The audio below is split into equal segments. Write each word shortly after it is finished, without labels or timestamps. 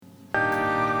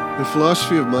In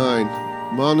philosophy of mind,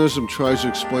 monism tries to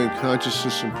explain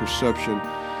consciousness and perception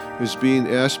as being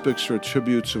aspects or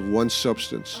attributes of one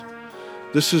substance.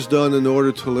 This is done in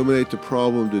order to eliminate the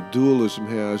problem that dualism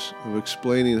has of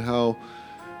explaining how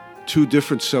two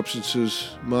different substances,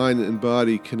 mind and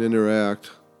body, can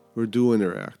interact or do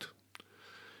interact.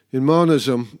 In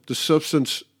monism, the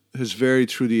substance has varied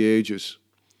through the ages.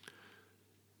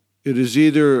 It is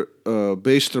either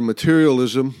based on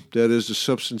materialism, that is, the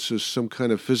substance is some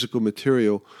kind of physical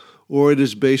material, or it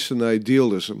is based on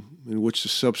idealism, in which the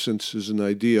substance is an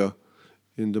idea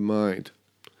in the mind.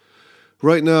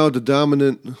 Right now, the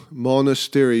dominant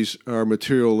monist theories are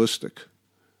materialistic,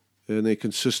 and they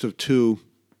consist of two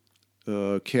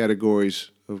categories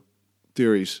of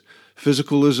theories: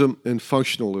 physicalism and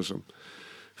functionalism.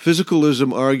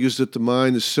 Physicalism argues that the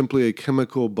mind is simply a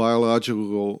chemical,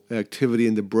 biological activity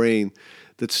in the brain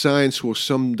that science will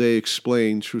someday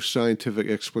explain through scientific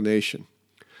explanation.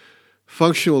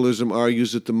 Functionalism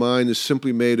argues that the mind is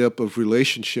simply made up of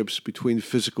relationships between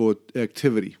physical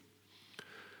activity.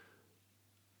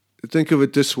 Think of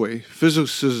it this way.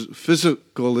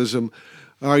 Physicalism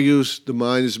argues the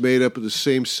mind is made up of the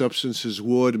same substance as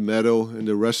wood, metal, and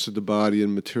the rest of the body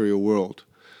and material world.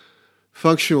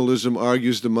 Functionalism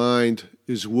argues the mind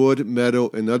is wood,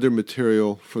 metal, and other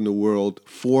material from the world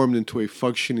formed into a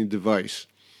functioning device.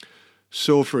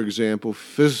 So, for example,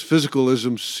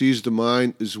 physicalism sees the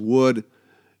mind as wood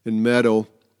and metal.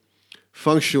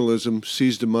 Functionalism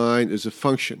sees the mind as a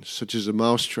function, such as a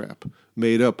mousetrap,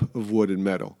 made up of wood and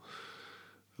metal.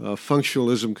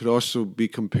 Functionalism could also be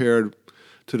compared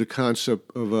to the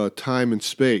concept of time and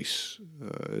space.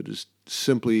 It is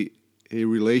simply a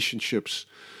relationships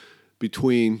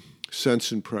between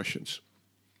sense impressions.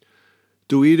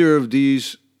 Do either of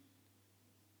these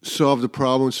solve the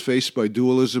problems faced by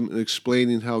dualism in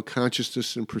explaining how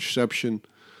consciousness and perception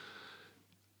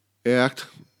act?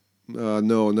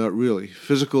 No, not really.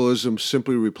 Physicalism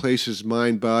simply replaces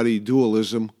mind-body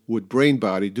dualism with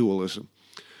brain-body dualism.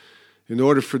 In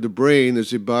order for the brain,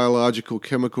 as a biological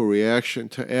chemical reaction,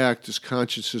 to act as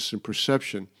consciousness and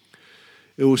perception,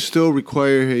 it will still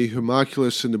require a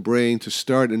homunculus in the brain to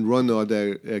start and run all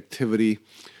that activity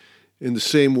in the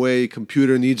same way a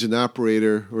computer needs an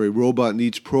operator or a robot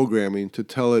needs programming to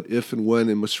tell it if and when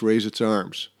it must raise its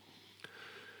arms.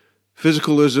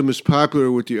 Physicalism is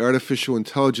popular with the artificial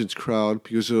intelligence crowd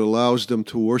because it allows them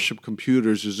to worship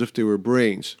computers as if they were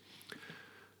brains.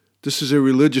 This is a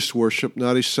religious worship,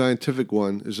 not a scientific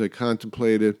one, as I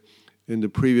contemplated in the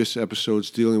previous episodes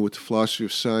dealing with the philosophy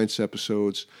of science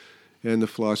episodes and the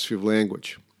philosophy of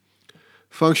language.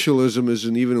 Functionalism is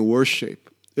in even a worse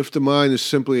shape. If the mind is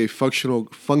simply a functional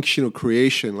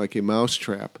creation like a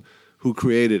mousetrap, who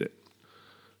created it?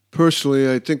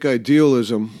 Personally, I think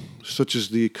idealism, such as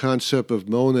the concept of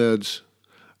monads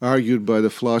argued by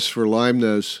the philosopher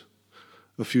Leibniz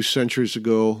a few centuries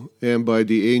ago and by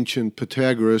the ancient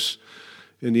Pythagoras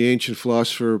and the ancient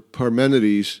philosopher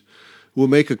Parmenides, will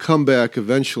make a comeback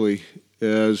eventually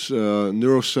as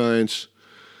neuroscience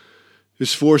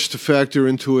is forced to factor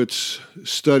into its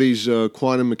studies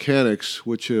quantum mechanics,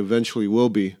 which eventually will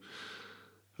be.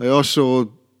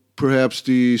 Perhaps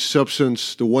the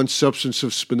one substance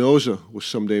of Spinoza will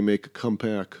someday make a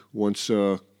comeback once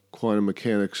quantum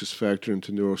mechanics is factored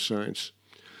into neuroscience.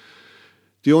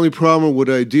 The only problem with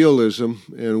idealism,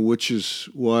 and which is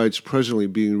why it's presently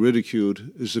being ridiculed,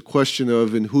 is the question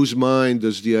of in whose mind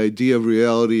does the idea of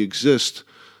reality exist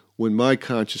when my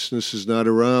consciousness is not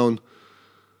around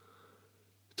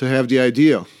to have the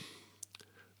idea.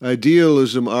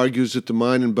 Idealism argues that the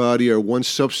mind and body are one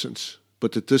substance,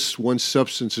 but that this one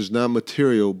substance is not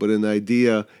material, but an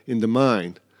idea in the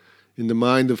mind. In the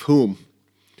mind of whom?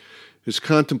 As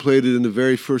contemplated in the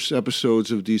very first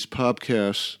episodes of these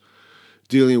podcasts,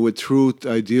 dealing with truth,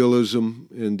 idealism,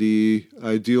 and the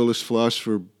idealist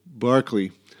philosopher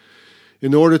Berkeley,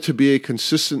 in order to be a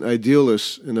consistent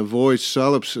idealist and avoid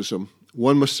solipsism,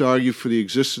 one must argue for the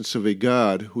existence of a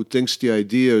God who thinks the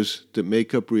ideas that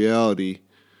make up reality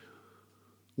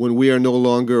when we are no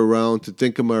longer around to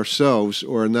think them ourselves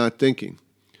or are not thinking.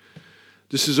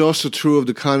 This is also true of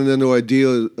the continental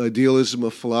idealism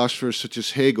of philosophers such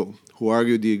as Hegel, who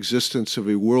argued the existence of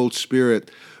a world spirit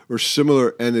or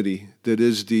similar entity that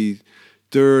is the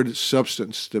third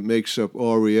substance that makes up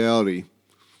all reality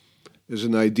as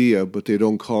an idea, but they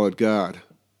don't call it God.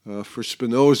 For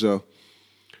Spinoza,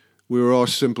 we are all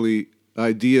simply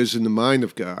ideas in the mind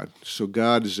of God. So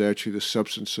God is actually the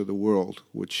substance of the world,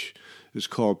 which is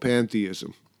called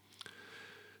pantheism.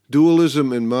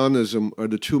 Dualism and monism are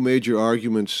the two major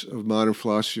arguments of modern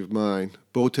philosophy of mind.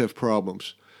 Both have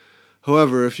problems.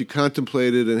 However, if you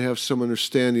contemplated and have some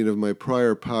understanding of my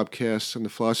prior podcasts on the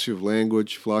philosophy of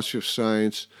language, philosophy of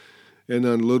science, and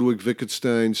on Ludwig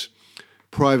Wittgenstein's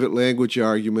private language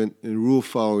argument and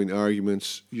rule-following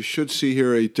arguments, you should see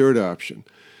here a third option.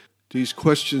 These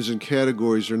questions and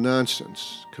categories are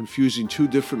nonsense, confusing two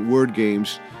different word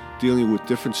games dealing with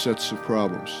different sets of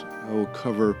problems. I will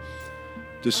cover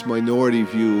this minority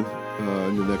view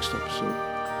in the next episode.